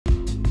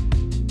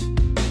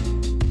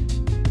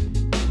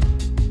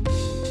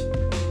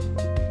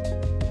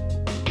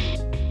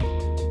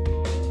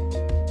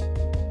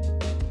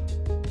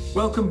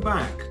Welcome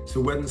back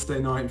to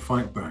Wednesday Night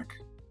Fightback.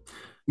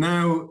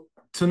 Now,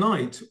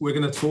 tonight we're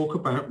going to talk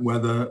about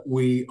whether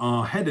we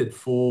are headed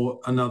for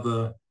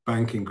another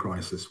banking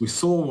crisis. We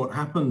saw what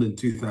happened in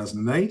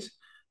 2008,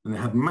 and it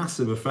had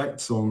massive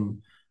effects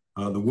on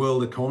the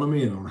world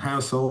economy and on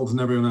households and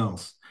everyone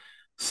else.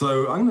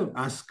 So I'm going to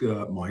ask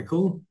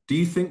Michael, do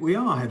you think we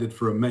are headed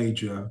for a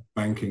major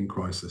banking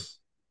crisis?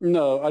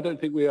 No, I don't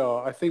think we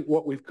are. I think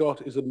what we've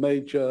got is a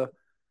major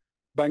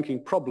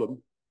banking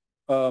problem,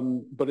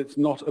 but it's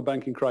not a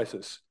banking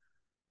crisis.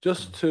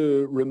 Just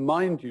to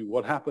remind you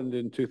what happened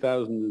in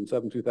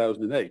 2007,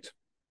 2008,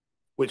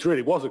 which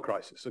really was a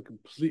crisis, a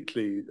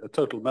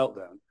total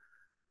meltdown.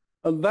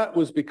 And that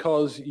was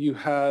because you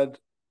had,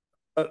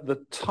 at the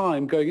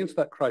time, going into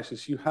that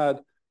crisis, you had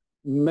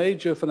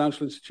major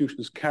financial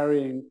institutions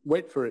carrying,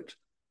 wait for it,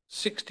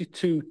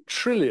 $62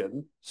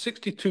 trillion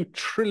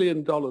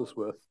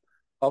worth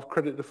of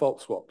credit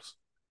default swaps.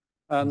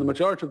 And the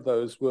majority of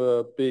those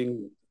were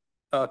being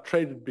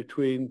traded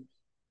between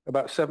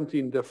about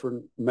 17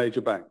 different major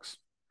banks.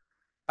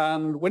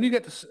 And when you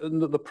get to,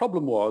 and the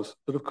problem was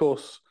that, of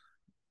course,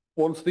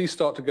 once these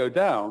start to go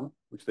down,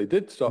 which they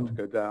did start to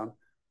go down,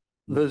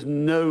 there's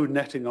no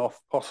netting off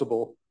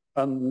possible.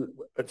 And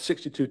at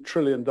 $62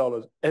 trillion,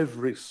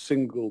 every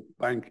single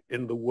bank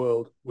in the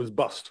world was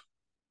bust.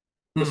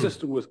 The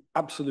system was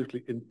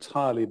absolutely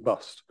entirely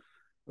bust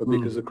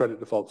because of credit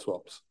default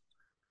swaps.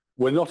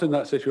 We're not in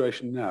that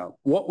situation now.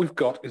 What we've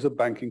got is a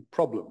banking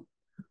problem.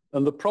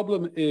 And the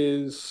problem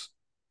is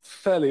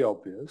fairly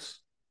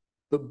obvious.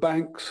 The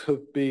banks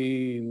have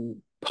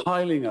been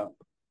piling up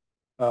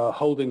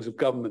holdings of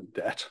government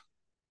debt.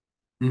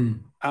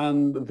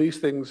 And these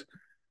things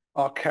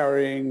are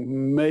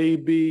carrying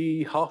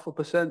maybe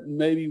 0.5%,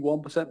 maybe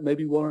 1%,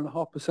 maybe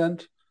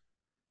 1.5%.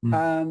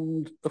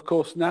 And of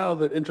course, now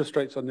that interest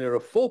rates are near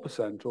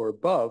 4% or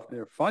above,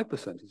 near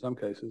 5% in some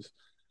cases,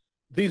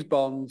 these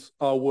bonds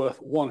are worth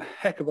one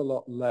heck of a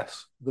lot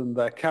less than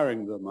they're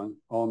carrying them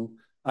on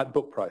at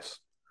book price.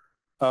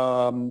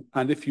 And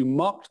if you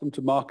marked them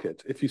to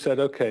market, if you said,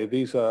 okay,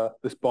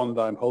 this bond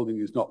I'm holding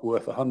is not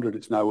worth 100,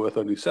 it's now worth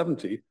only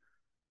 70,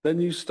 then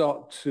you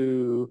start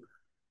to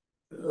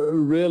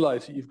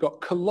realize that you've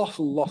got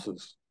colossal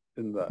losses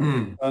in there.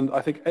 And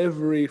I think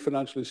every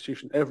financial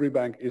institution, every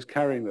bank is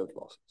carrying those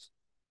losses.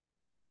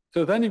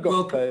 So then you've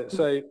got to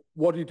say,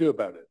 what do you do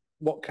about it?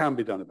 What can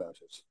be done about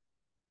it?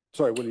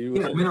 Sorry, what do you?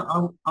 Yeah,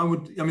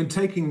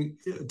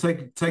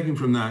 taking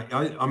from that,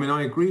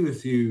 I agree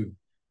with you.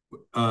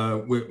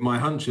 My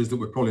hunch is that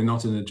we're probably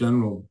not in a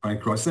general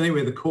bank crisis.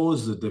 Anyway, the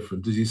causes are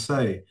different. As you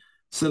say,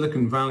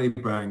 Silicon Valley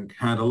Bank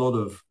had a lot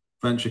of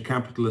venture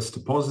capitalist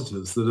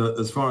depositors that,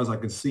 as far as I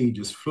can see,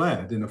 just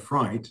fled in a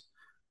fright.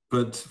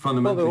 But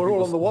fundamentally, well, they were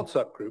all on the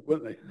WhatsApp group,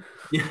 weren't they?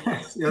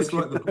 Yes, that's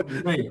right. The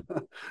point made.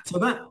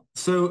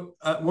 So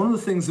one of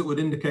the things that would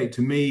indicate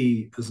to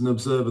me as an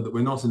observer that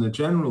we're not in a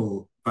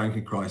general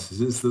banking crisis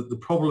is that the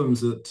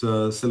problems at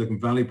Silicon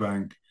Valley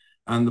Bank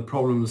and the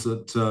problems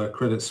at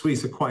Credit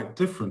Suisse are quite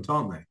different,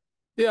 aren't they?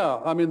 Yeah,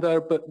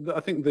 but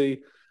I think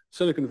the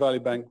Silicon Valley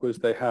Bank was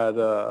they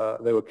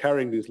were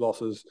carrying these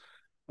losses.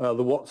 The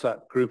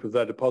WhatsApp group of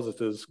their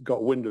depositors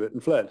got wind of it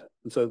and fled,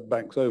 and so the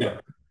bank's over. Yeah.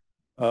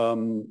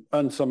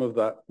 And some of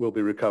that will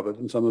be recovered,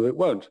 and some of it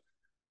won't.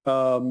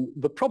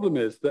 The problem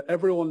is that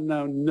everyone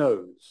now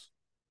knows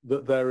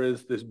that there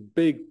is this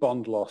big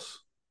bond loss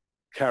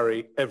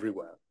carry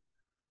everywhere,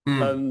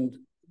 and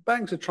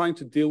banks are trying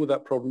to deal with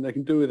that problem. They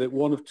can do it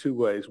one of two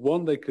ways.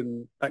 One, they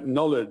can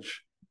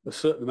acknowledge a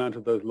certain amount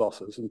of those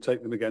losses and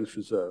take them against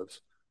reserves,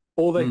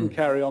 or they can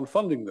carry on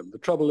funding them. The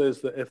trouble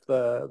is that if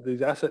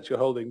these assets you're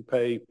holding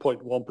pay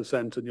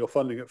 0.1% and you're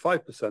funding at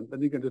 5%,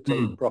 then you're going to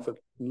take profit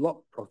and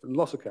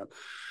loss account.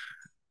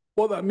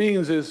 What that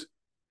means is,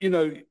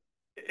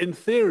 in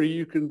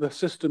theory, the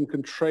system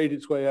can trade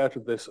its way out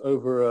of this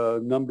over a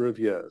number of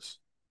years.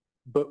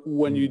 But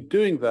when you're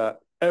doing that,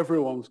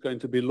 everyone's going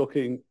to be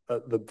looking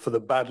at for the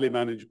badly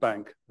managed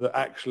bank that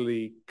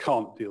actually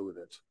can't deal with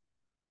it.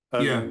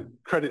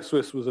 Credit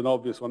Suisse was an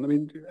obvious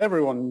one.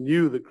 Everyone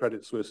knew that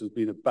Credit Suisse has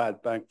been a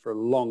bad bank for a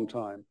long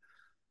time.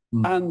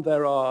 And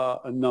there are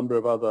a number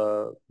of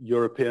other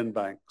European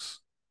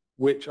banks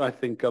which I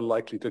think are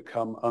likely to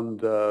come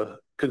under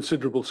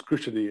considerable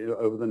scrutiny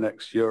over the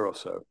next year or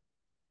so.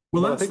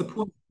 Well, that's the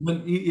point.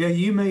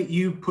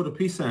 You put a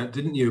piece out,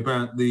 didn't you,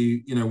 about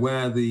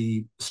where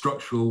the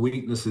structural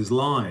weaknesses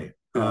lie?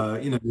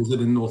 Is it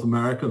in North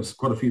America?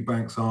 Quite a few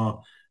banks are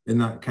in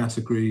that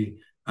category,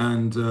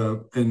 and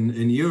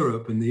in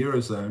Europe, in the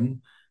Eurozone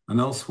and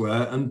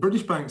elsewhere. And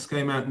British banks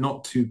came out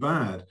not too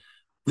bad.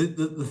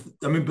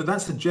 But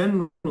that's a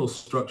general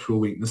structural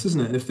weakness,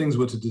 isn't it? And if things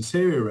were to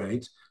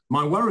deteriorate,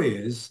 my worry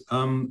is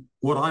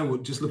what I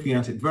would, just looking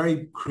at it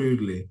very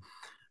crudely,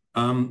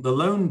 the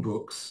loan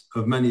books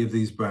of many of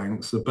these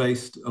banks are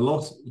based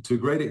to a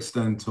great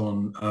extent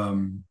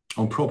on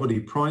property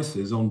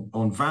prices,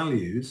 on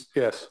values.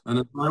 Yes. And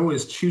I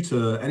always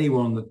tutor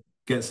anyone that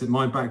gets it.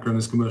 My background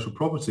is commercial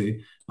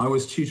property. I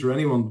always tutor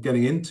anyone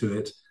getting into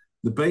it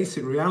the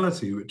basic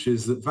reality, which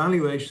is that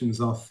valuations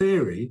are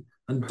theory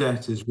and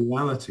debt is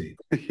reality.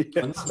 Yes,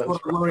 And that's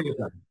what I worry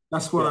about.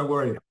 That's what I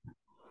worry about.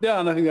 Yeah,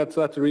 and I think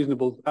that's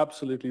reasonable,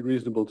 absolutely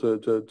reasonable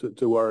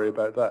to worry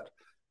about that.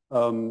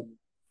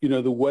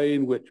 The way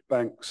in which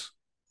banks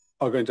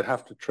are going to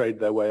have to trade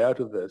their way out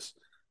of this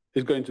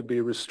is going to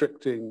be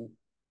restricting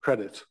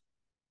credit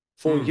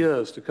for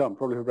years to come,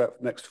 probably for about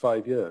the next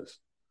 5 years.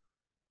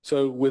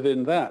 So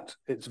within that,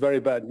 it's very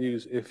bad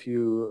news if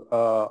you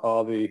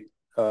are the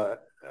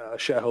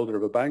shareholder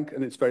of a bank,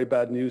 and it's very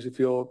bad news if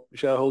you're a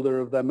shareholder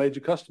of their major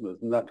customers.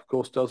 And that, of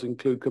course, does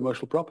include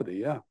commercial property,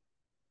 yeah.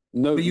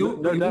 No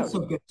doubt.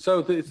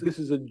 So this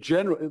is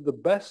the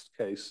best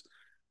case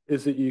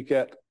is that you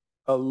get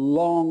a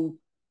long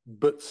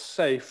but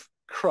safe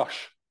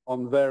crush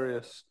on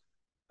various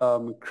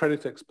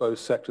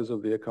credit-exposed sectors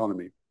of the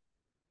economy.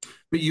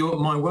 But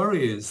my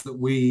worry is that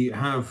we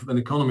have an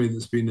economy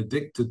that's been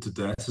addicted to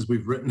debt, as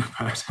we've written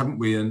about, haven't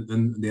we, in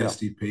the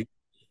SDP,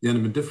 the End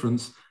of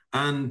Indifference,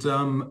 and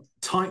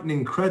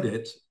tightening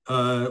credit,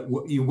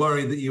 you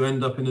worry that you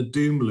end up in a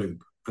doom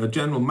loop, a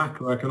general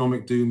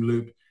macroeconomic doom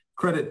loop.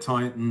 Credit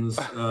tightens,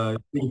 are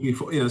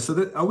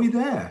we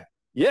there?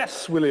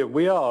 Yes, William,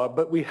 we are,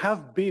 but we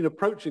have been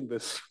approaching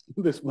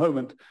this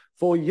moment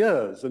for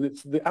years, and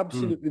it's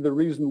absolutely the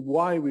reason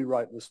why we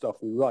write the stuff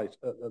we write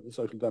at the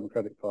Social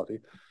Democratic Party,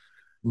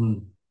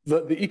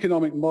 that the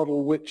economic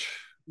model which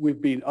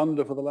we've been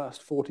under for the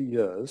last 40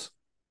 years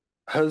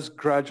has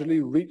gradually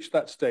reached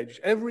that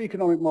stage. Every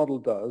economic model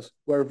does,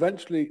 where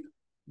eventually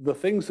the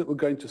things that were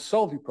going to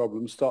solve your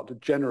problems start to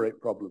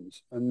generate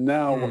problems. And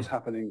now what's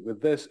happening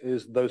with this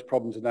is those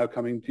problems are now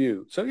coming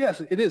due. So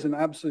yes, it is an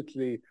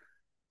absolutely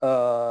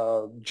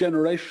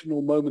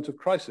generational moment of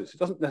crisis. It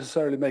doesn't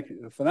necessarily make it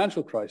a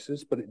financial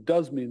crisis, but it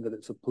does mean that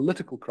it's a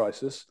political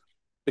crisis,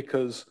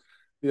 because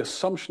the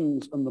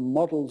assumptions and the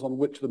models on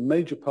which the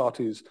major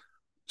parties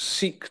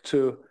seek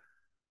to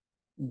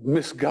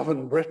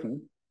misgovern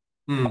Britain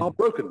are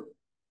broken,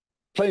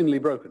 plainly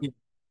broken.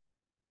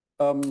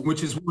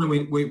 Which is why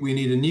we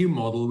need a new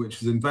model,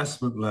 which is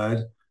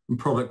investment-led and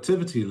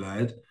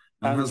productivity-led.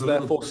 And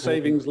therefore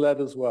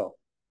savings-led as well.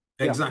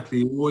 Exactly.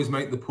 You always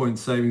make the point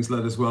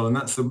savings-led as well, and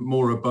that's a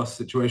more robust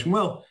situation.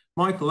 Well,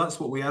 Michael, that's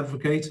what we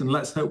advocate, and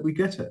let's hope we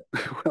get it.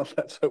 Well,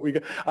 let's hope we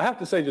get it. I have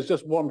to say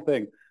just one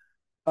thing.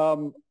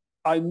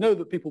 I know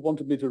that people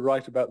wanted me to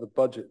write about the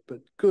budget, but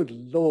good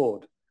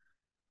Lord,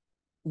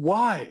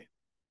 why?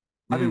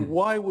 I mean,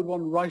 why would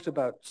one write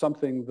about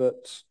something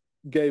that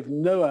gave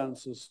no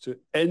answers to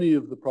any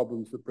of the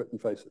problems that Britain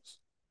faces?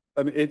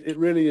 I mean, it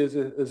really is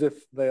as if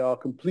they are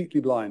completely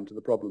blind to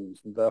the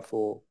problems and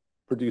therefore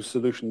produce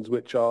solutions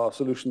which are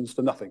solutions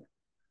for nothing.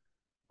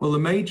 Well, the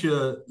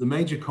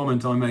major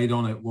comment I made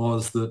on it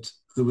was that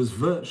there was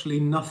virtually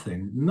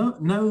nothing,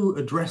 no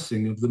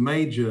addressing of the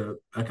major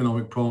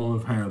economic problem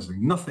of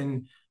housing.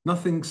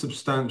 Nothing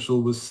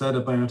substantial was said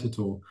about it,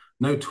 or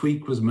no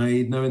tweak was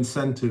made, no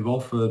incentive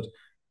offered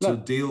to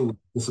deal with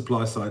the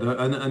supply side.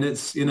 And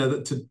it's,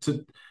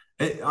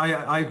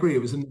 I agree,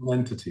 it was a new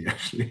entity,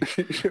 actually.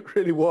 It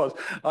really was.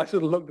 I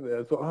sort of looked at it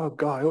and thought, oh,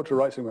 God, I ought to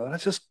write something. I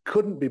just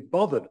couldn't be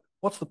bothered.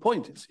 What's the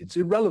point? It's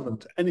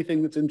irrelevant to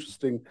anything that's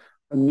interesting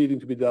and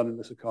needing to be done in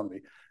this economy.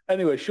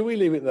 Anyway, should we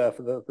leave it there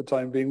for the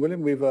time being,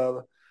 William?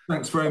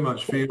 Thanks very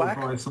much for your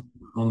advice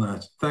on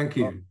that. Thank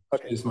you.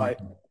 Okay, Cheers, Mike.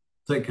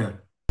 Take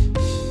care.